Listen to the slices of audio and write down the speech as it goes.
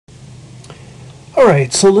All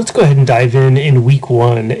right, so let's go ahead and dive in week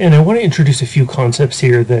one, and I want to introduce a few concepts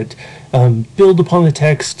here that build upon the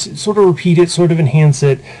text, sort of repeat it, sort of enhance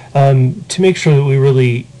it, to make sure that we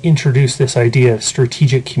really introduce this idea of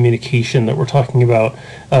strategic communication that we're talking about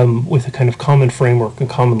with a kind of common framework and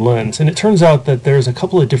common lens. And it turns out that there's a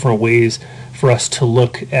couple of different ways for us to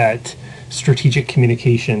look at strategic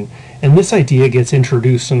communication, and this idea gets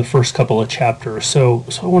introduced in the first couple of chapters. So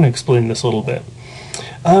I want to explain this a little bit.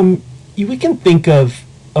 We can think of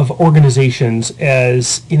organizations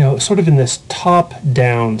as, sort of in this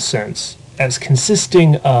top-down sense, as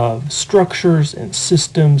consisting of structures and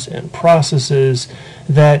systems and processes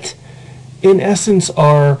that, in essence,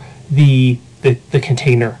 are the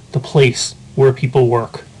container, the place where people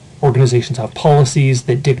work. Organizations have policies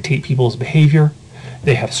that dictate people's behavior.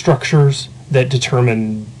 They have structures that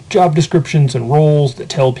determine job descriptions and roles that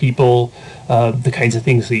tell people the kinds of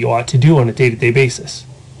things that you ought to do on a day-to-day basis.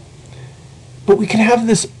 But we can have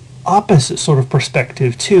this opposite sort of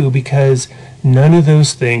perspective too, because none of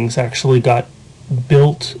those things actually got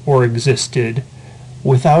built or existed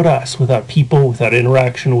without us, without people, without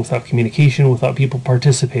interaction, without communication, without people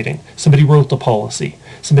participating. Somebody wrote the policy.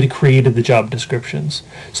 Somebody created the job descriptions.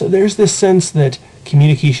 So there's this sense that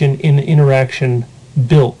communication and interaction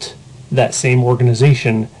built that same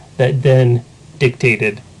organization that then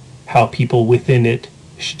dictated how people within it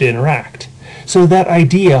should interact. So that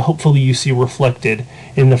idea, hopefully you see reflected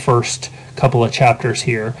in the first couple of chapters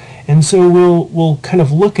here. And so we'll kind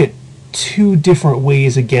of look at two different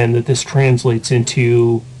ways again that this translates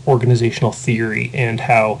into organizational theory and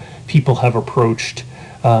how people have approached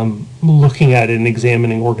looking at and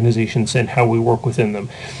examining organizations and how we work within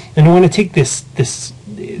them. And I want to take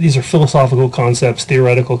these are philosophical concepts,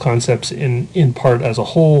 theoretical concepts in part as a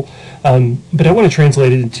whole, but I want to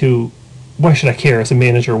translate it into why should I care as a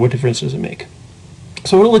manager? What difference does it make?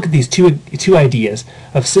 So I want to look at these two ideas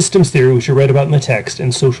of systems theory, which you read about in the text,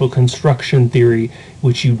 and social construction theory,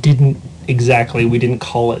 which we didn't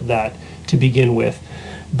call it that to begin with.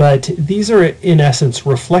 But these are in essence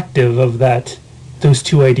reflective of those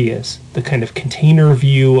two ideas, the kind of container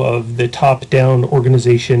view of the top-down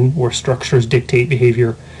organization where structures dictate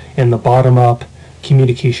behavior, and the bottom-up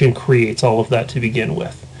communication creates all of that to begin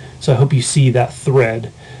with. So I hope you see that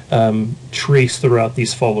thread traced throughout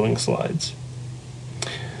these following slides.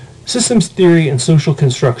 Systems theory and social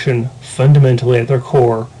construction, fundamentally at their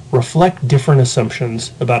core, reflect different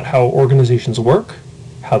assumptions about how organizations work,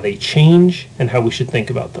 how they change, and how we should think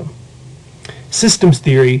about them. Systems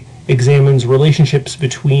theory examines relationships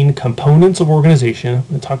between components of organization. I'm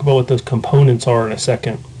going to talk about what those components are in a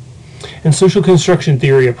second. And social construction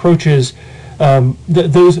theory approaches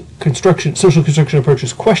social construction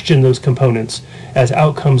approaches question those components as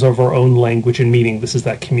outcomes of our own language and meaning. This is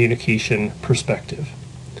that communication perspective.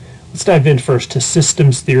 Let's dive in first to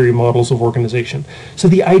systems theory models of organization. So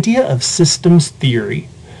the idea of systems theory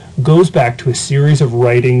goes back to a series of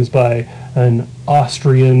writings by an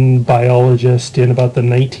Austrian biologist in about the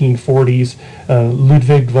 1940s,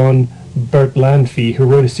 Ludwig von Bertalanffy, who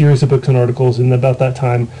wrote a series of books and articles in about that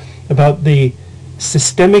time about the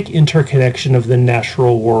systemic interconnection of the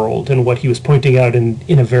natural world. And what he was pointing out in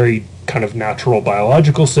a very kind of natural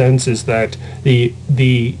biological sense is that the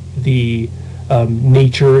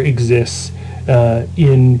nature exists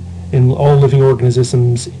in all living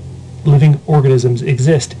organisms. Living organisms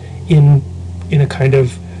exist in a kind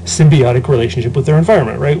of symbiotic relationship with their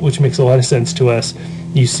environment, right? Which makes a lot of sense to us.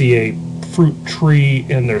 You see a fruit tree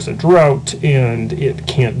and there's a drought and it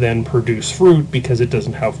can't then produce fruit because it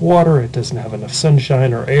doesn't have water, it doesn't have enough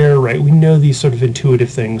sunshine or air, right? We know these sort of intuitive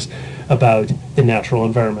things about the natural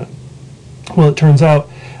environment. Well, it turns out,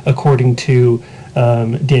 according to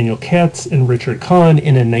Daniel Katz and Richard Kahn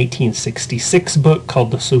in a 1966 book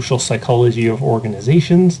called The Social Psychology of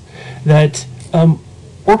Organizations, that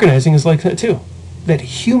organizing is like that too. That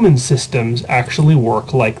human systems actually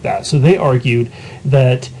work like that. So they argued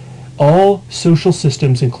that all social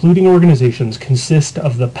systems, including organizations, consist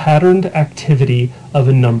of the patterned activity of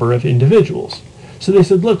a number of individuals. So they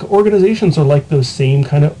said, look, organizations are like those same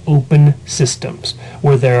kind of open systems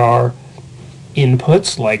where there are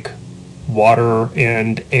inputs like water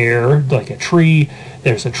and air, like a tree.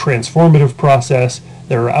 There's a transformative process.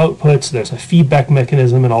 There are outputs. There's a feedback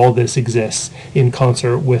mechanism, and all of this exists in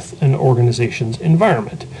concert with an organization's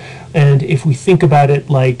environment. And if we think about it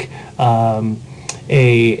like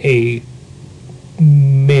a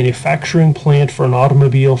manufacturing plant for an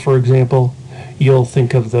automobile, for example, you'll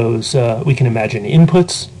think of those, we can imagine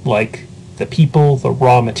inputs like the people, the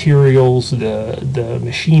raw materials, the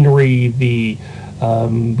machinery, the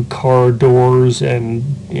car doors and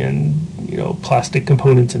plastic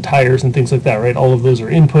components and tires and things like that, right? All of those are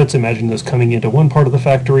inputs. Imagine those coming into one part of the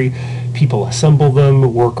factory. People assemble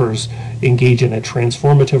them. Workers engage in a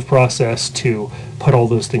transformative process to put all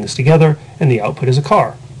those things together, and the output is a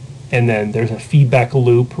car. And then there's a feedback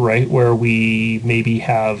loop, right, where we maybe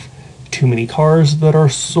have too many cars that are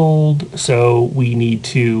sold, so we need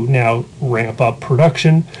to now ramp up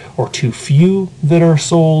production, or too few that are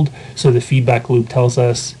sold, so the feedback loop tells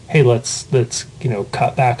us, hey, let's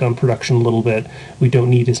cut back on production a little bit. We don't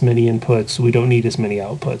need as many inputs, we don't need as many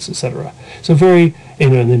outputs, etc. So the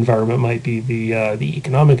environment might be the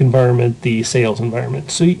economic environment, the sales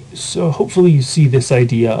environment. So hopefully you see this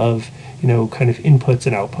idea of kind of inputs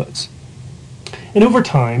and outputs. And over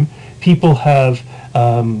time, people have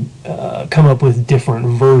come up with different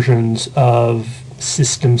versions of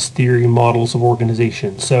systems theory models of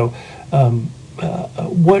organization. So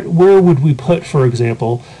where would we put, for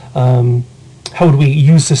example, how would we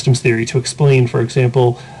use systems theory to explain, for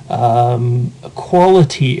example,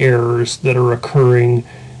 quality errors that are occurring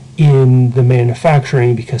in the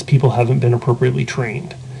manufacturing because people haven't been appropriately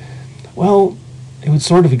trained? Well, it would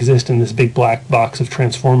sort of exist in this big black box of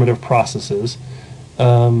transformative processes.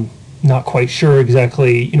 Not quite sure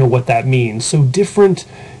exactly what that means. So different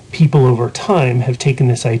people over time have taken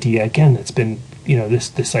this idea. Again, it's been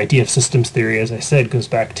this idea of systems theory, as I said, goes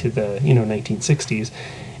back to the 1960s,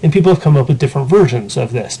 and people have come up with different versions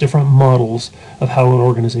of this, different models of how an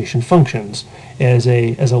organization functions as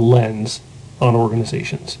a lens on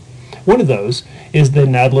organizations. One of those is the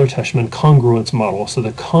Nadler-Tushman congruence model. So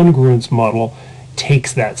the congruence model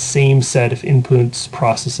takes that same set of inputs,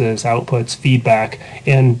 processes, outputs, feedback,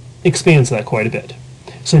 and expands that quite a bit.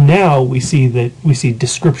 So now we see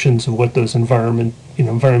descriptions of what those environmental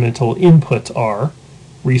inputs are,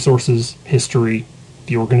 resources, history,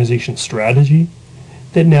 the organization's strategy,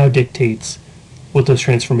 that now dictates what those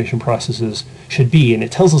transformation processes should be. And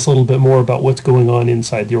it tells us a little bit more about what's going on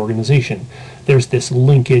inside the organization. There's this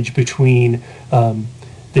linkage between the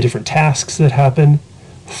different tasks that happen,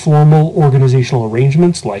 formal organizational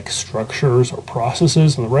arrangements like structures or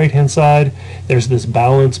processes on the right-hand side. There's this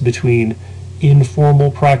balance between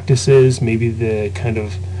informal practices, maybe the kind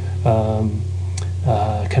of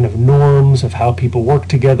norms of how people work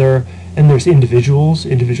together, and there's individual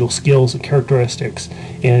skills and characteristics.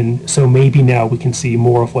 And so maybe now we can see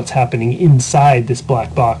more of what's happening inside this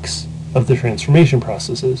black box of the transformation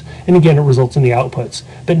processes. And again, it results in the outputs.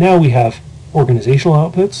 But now we have organizational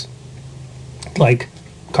outputs like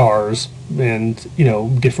cars and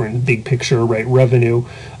different big picture, right, revenue.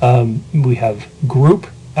 We have group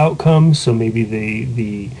outcomes, so maybe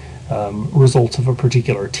the results of a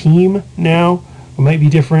particular team now might be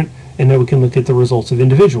different. And then we can look at the results of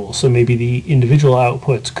individuals. So maybe the individual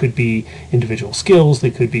outputs could be individual skills, they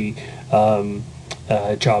could be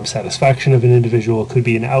job satisfaction of an individual, it could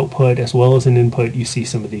be an output as well as an input. You see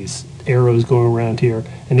some of these arrows going around here,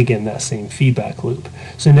 and again, that same feedback loop.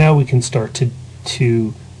 So now we can start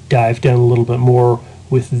to dive down a little bit more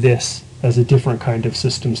with this as a different kind of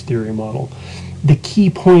systems theory model. The key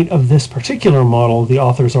point of this particular model, the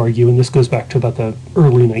authors argue, and this goes back to about the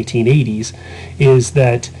early 1980s, is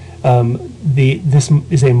that this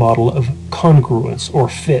is a model of congruence or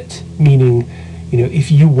fit, meaning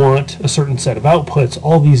if you want a certain set of outputs,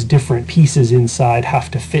 all these different pieces inside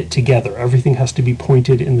have to fit together. Everything has to be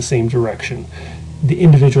pointed in the same direction. The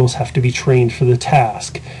individuals have to be trained for the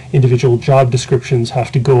task. Individual job descriptions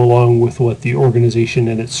have to go along with what the organization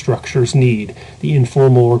and its structures need. The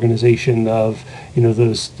informal organization of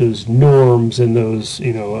those norms and those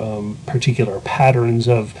particular patterns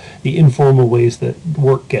of the informal ways that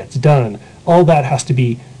work gets done. All that has to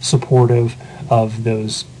be supportive of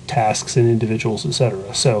those tasks and individuals,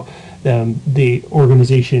 etc. So the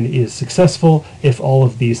organization is successful if all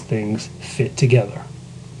of these things fit together.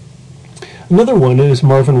 Another one is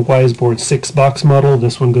Marvin Weisbord's 6-box model.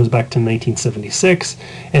 This one goes back to 1976,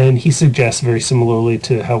 and he suggests, very similarly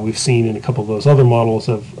to how we've seen in a couple of those other models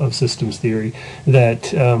of systems theory,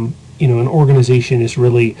 that an organization is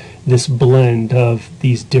really this blend of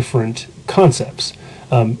these different concepts.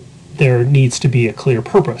 There needs to be a clear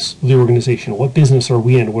purpose of the organization. What business are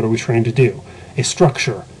we in? What are we trying to do? A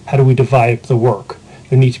structure. How do we divide the work?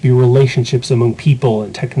 There need to be relationships among people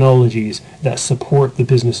and technologies that support the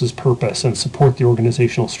business's purpose and support the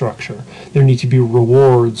organizational structure. There need to be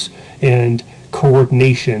rewards and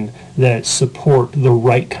coordination that support the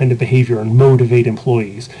right kind of behavior and motivate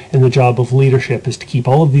employees. And the job of leadership is to keep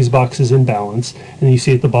all of these boxes in balance. And then you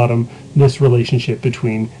see at the bottom this relationship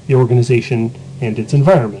between the organization and its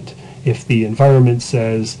environment. If the environment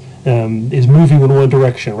says is moving in one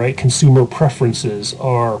direction, right? Consumer preferences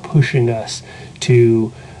are pushing us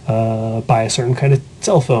to buy a certain kind of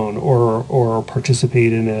cell phone or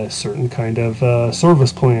participate in a certain kind of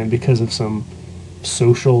service plan because of some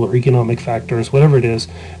social or economic factors, whatever it is,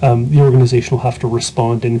 the organization will have to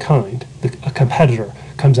respond in kind. A competitor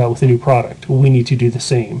comes out with a new product. We need to do the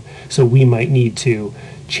same. So we might need to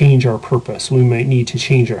change our purpose. We might need to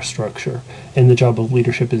change our structure. And the job of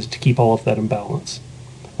leadership is to keep all of that in balance.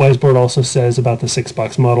 Wiseboard also says about the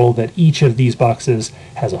 6-box model that each of these boxes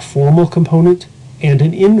has a formal component and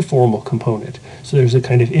an informal component. So there's a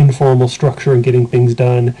kind of informal structure in getting things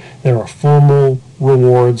done. There are formal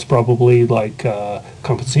rewards, probably like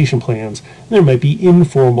compensation plans. There might be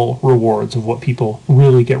informal rewards of what people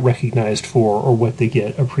really get recognized for or what they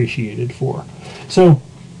get appreciated for. So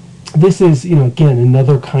this is, again,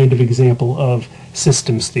 another kind of example of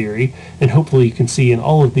systems theory, and hopefully you can see in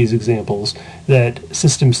all of these examples that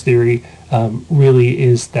systems theory really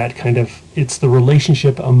is that kind of, it's the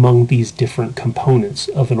relationship among these different components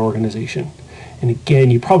of an organization. And again,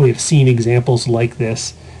 you probably have seen examples like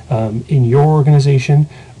this in your organization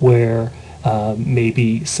where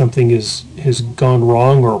maybe something has gone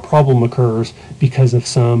wrong or a problem occurs because of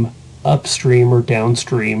some upstream or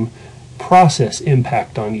downstream process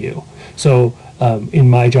impact on you. So in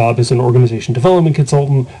my job as an organization development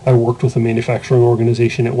consultant, I worked with a manufacturing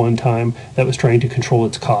organization at one time that was trying to control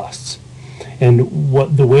its costs. And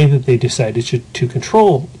the way that they decided to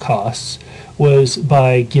control costs was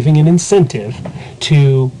by giving an incentive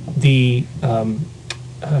to the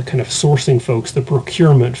kind of sourcing folks, the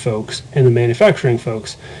procurement folks, and the manufacturing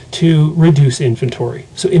folks to reduce inventory.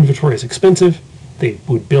 So inventory is expensive. They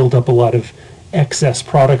would build up a lot of excess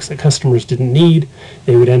products that customers didn't need.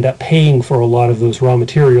 They would end up paying for a lot of those raw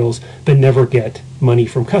materials, but never get money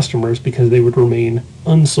from customers because they would remain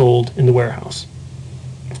unsold in the warehouse.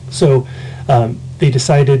 So they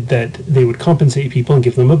decided that they would compensate people and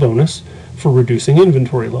give them a bonus for reducing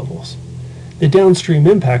inventory levels. The downstream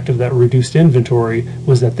impact of that reduced inventory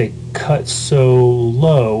was that they cut so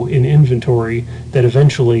low in inventory that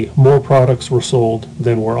eventually more products were sold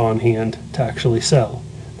than were on hand to actually sell.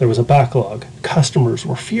 There was a backlog. Customers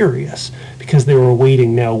were furious because they were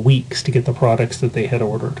waiting now weeks to get the products that they had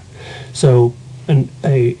ordered. So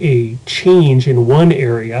a change in one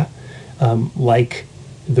area, like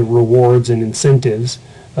the rewards and incentives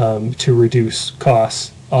to reduce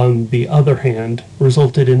costs, on the other hand,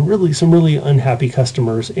 resulted in some really unhappy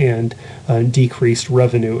customers and decreased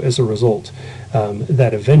revenue as a result.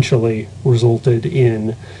 That eventually resulted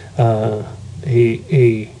in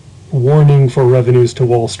a warning for revenues to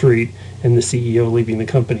Wall Street and the CEO leaving the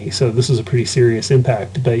company. So this is a pretty serious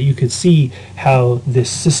impact, but you could see how this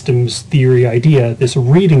systems theory idea, this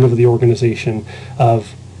reading of the organization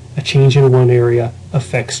of a change in one area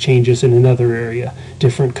affects changes in another area.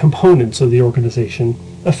 Different components of the organization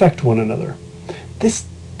affect one another. This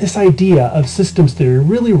idea of systems theory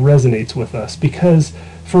really resonates with us because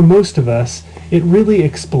for most of us, it really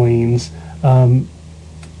explains the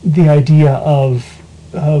idea of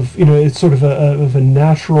it's sort of a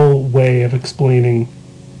natural way of explaining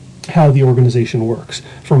how the organization works.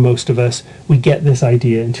 For most of us, we get this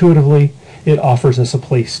idea intuitively. It offers us a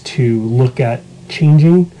place to look at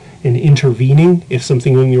changing and intervening. If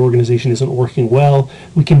something in the organization isn't working well,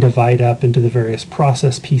 we can divide up into the various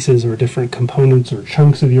process pieces or different components or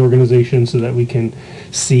chunks of the organization so that we can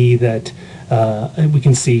see that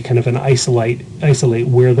kind of an isolate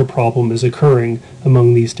where the problem is occurring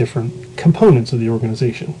among these different components of the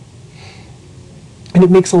organization. And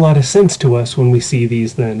it makes a lot of sense to us when we see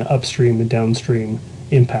these then upstream and downstream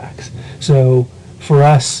impacts. So for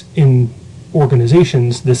us in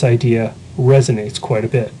organizations, this idea resonates quite a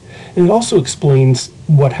bit. And it also explains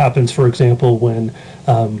what happens, for example, when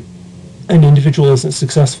an individual isn't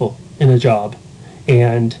successful in a job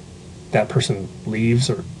and that person leaves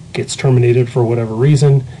or gets terminated for whatever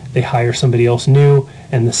reason, they hire somebody else new,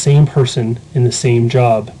 and the same person in the same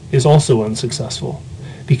job is also unsuccessful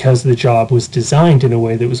because the job was designed in a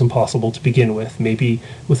way that was impossible to begin with, maybe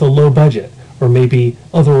with a low budget, or maybe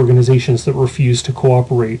other organizations that refuse to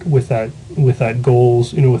cooperate with that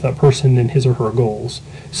goals, with that person and his or her goals.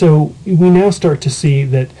 So we now start to see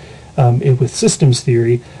that with systems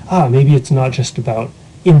theory, maybe it's not just about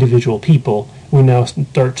individual people. We now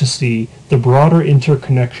start to see the broader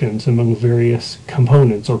interconnections among various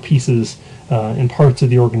components or pieces and parts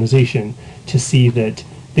of the organization to see that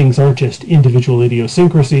things aren't just individual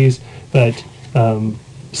idiosyncrasies, but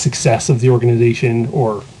success of the organization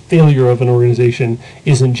or failure of an organization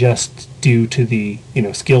isn't just due to the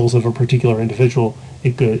skills of a particular individual.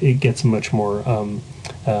 It gets much more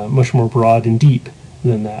broad and deep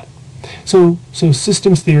than that. So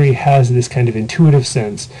systems theory has this kind of intuitive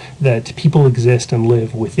sense that people exist and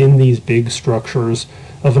live within these big structures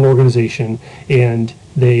of an organization, and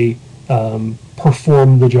they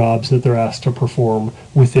perform the jobs that they're asked to perform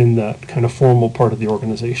within that kind of formal part of the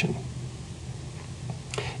organization.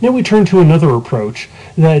 Now we turn to another approach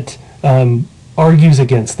that argues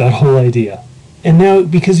against that whole idea. And now,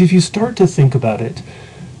 because if you start to think about it,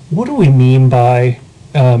 what do we mean by,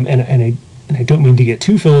 and I don't mean to get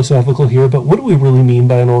too philosophical here, but what do we really mean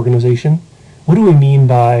by an organization? What do we mean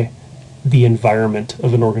by the environment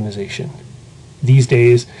of an organization? These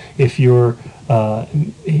days, if you're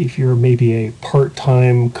maybe a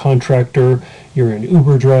part-time contractor, you're an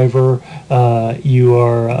Uber driver, you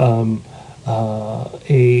are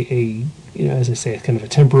as I say, kind of a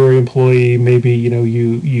temporary employee. Maybe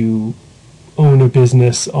you own a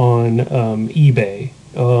business on eBay.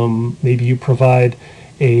 Maybe you provide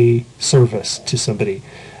a service to somebody.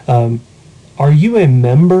 Are you a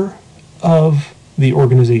member of the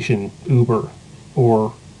organization Uber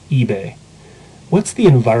or eBay? What's the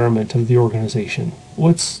environment of the organization?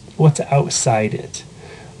 What's outside it?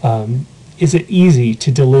 Is it easy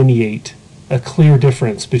to delineate a clear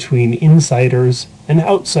difference between insiders and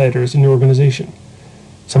outsiders in the organization?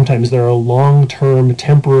 Sometimes there are long-term,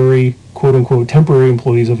 temporary, quote-unquote, temporary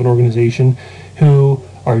employees of an organization who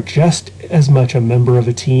are just as much a member of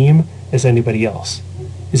a team as anybody else.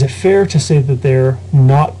 Is it fair to say that they're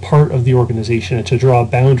not part of the organization and to draw a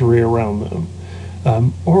boundary around them?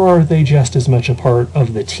 Or are they just as much a part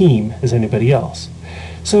of the team as anybody else?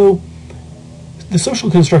 So the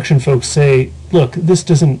social construction folks say, look, this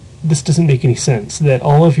doesn't make any sense, that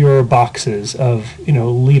all of your boxes of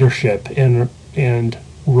leadership and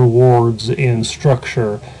rewards and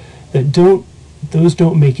structure, those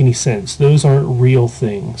don't make any sense. Those aren't real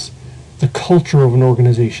things. The culture of an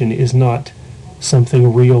organization is not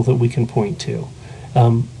something real that we can point to.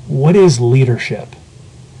 What is leadership?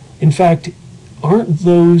 In fact, aren't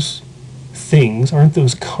those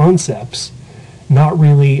concepts not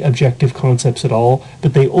really objective concepts at all,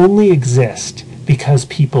 but they only exist because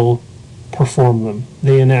people perform them,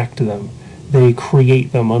 they enact them, they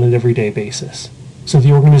create them on an everyday basis. So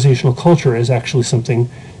the organizational culture is actually something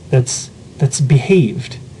that's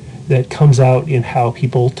behaved, that comes out in how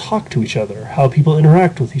people talk to each other, how people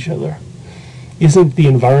interact with each other. Isn't the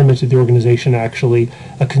environment of the organization actually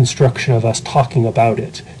a construction of us talking about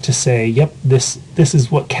it to say, yep, this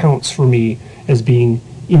is what counts for me as being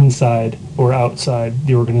inside or outside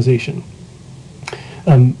the organization?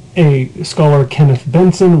 A scholar, Kenneth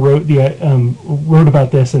Benson, wrote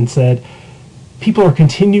about this and said, people are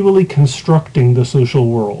continually constructing the social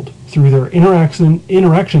world. Through their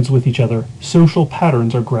interactions with each other, social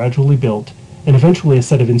patterns are gradually built, and eventually a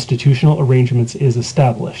set of institutional arrangements is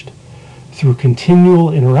established. Through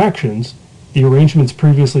continual interactions, the arrangements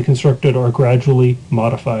previously constructed are gradually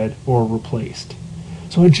modified or replaced.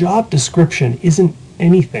 So a job description isn't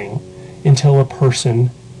anything until a person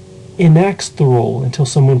enacts the role, until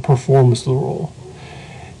someone performs the role.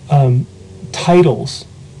 Titles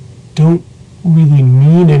don't really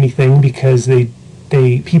mean anything because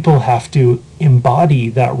people have to embody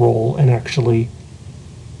that role and actually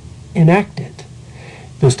enact it.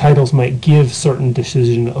 Those titles might give certain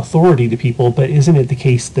decision authority to people, but isn't it the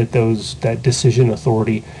case that that decision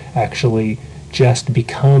authority actually just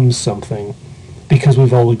becomes something because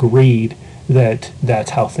we've all agreed that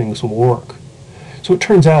that's how things will work? So it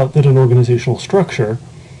turns out that an organizational structure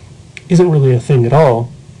isn't really a thing at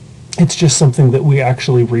all. It's just something that we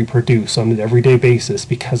actually reproduce on an everyday basis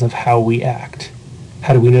because of how we act.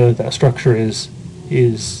 How do we know that structure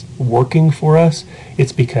is working for us?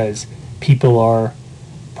 It's because people are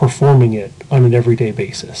performing it on an everyday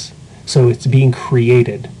basis. So it's being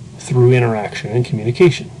created through interaction and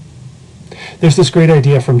communication. There's this great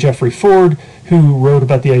idea from Jeffrey Ford, who wrote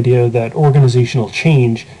about the idea that organizational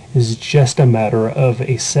change is just a matter of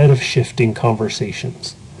a set of shifting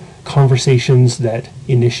conversations. Conversations that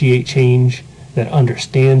initiate change, that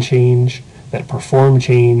understand change, that perform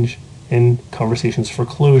change, and conversations for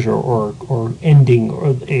closure or ending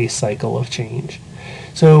or a cycle of change.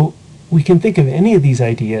 So we can think of any of these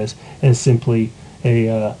ideas as simply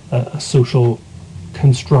a social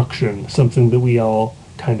construction, something that we all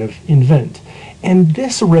kind of invent. And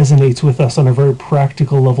this resonates with us on a very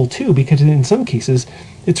practical level too, because in some cases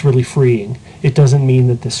it's really freeing. It doesn't mean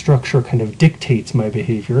that the structure kind of dictates my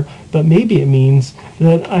behavior, but maybe it means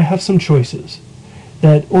that I have some choices,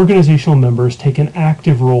 that organizational members take an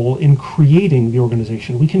active role in creating the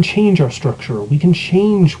organization. We can change our structure. We can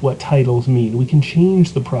change what titles mean. We can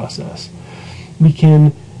change the process. We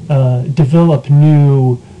can develop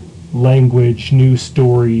new language, new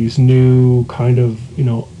stories, new kind of,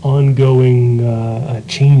 ongoing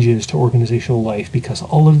changes to organizational life, because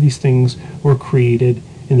all of these things were created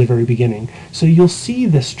in the very beginning. So you'll see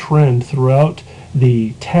this trend throughout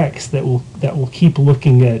the text that will keep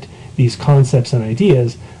looking at these concepts and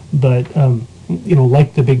ideas, but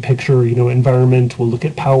like the big picture, environment, we'll look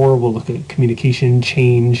at power, we'll look at communication,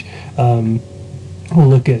 change, we'll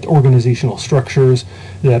look at organizational structures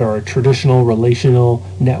that are traditional, relational,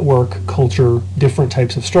 network, culture, different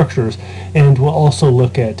types of structures, and we'll also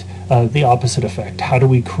look at the opposite effect. How do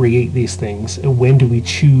we create these things? When do we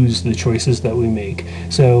choose the choices that we make?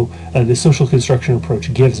 So the social construction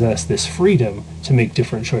approach gives us this freedom to make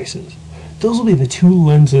different choices. Those will be the two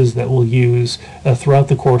lenses that we'll use throughout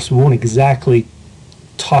the course. We won't exactly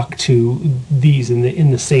talk to these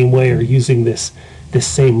in the same way or using this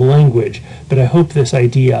same language, but I hope this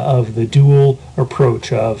idea of the dual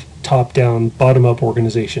approach of top-down, bottom-up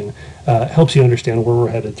organization helps you understand where we're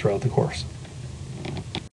headed throughout the course.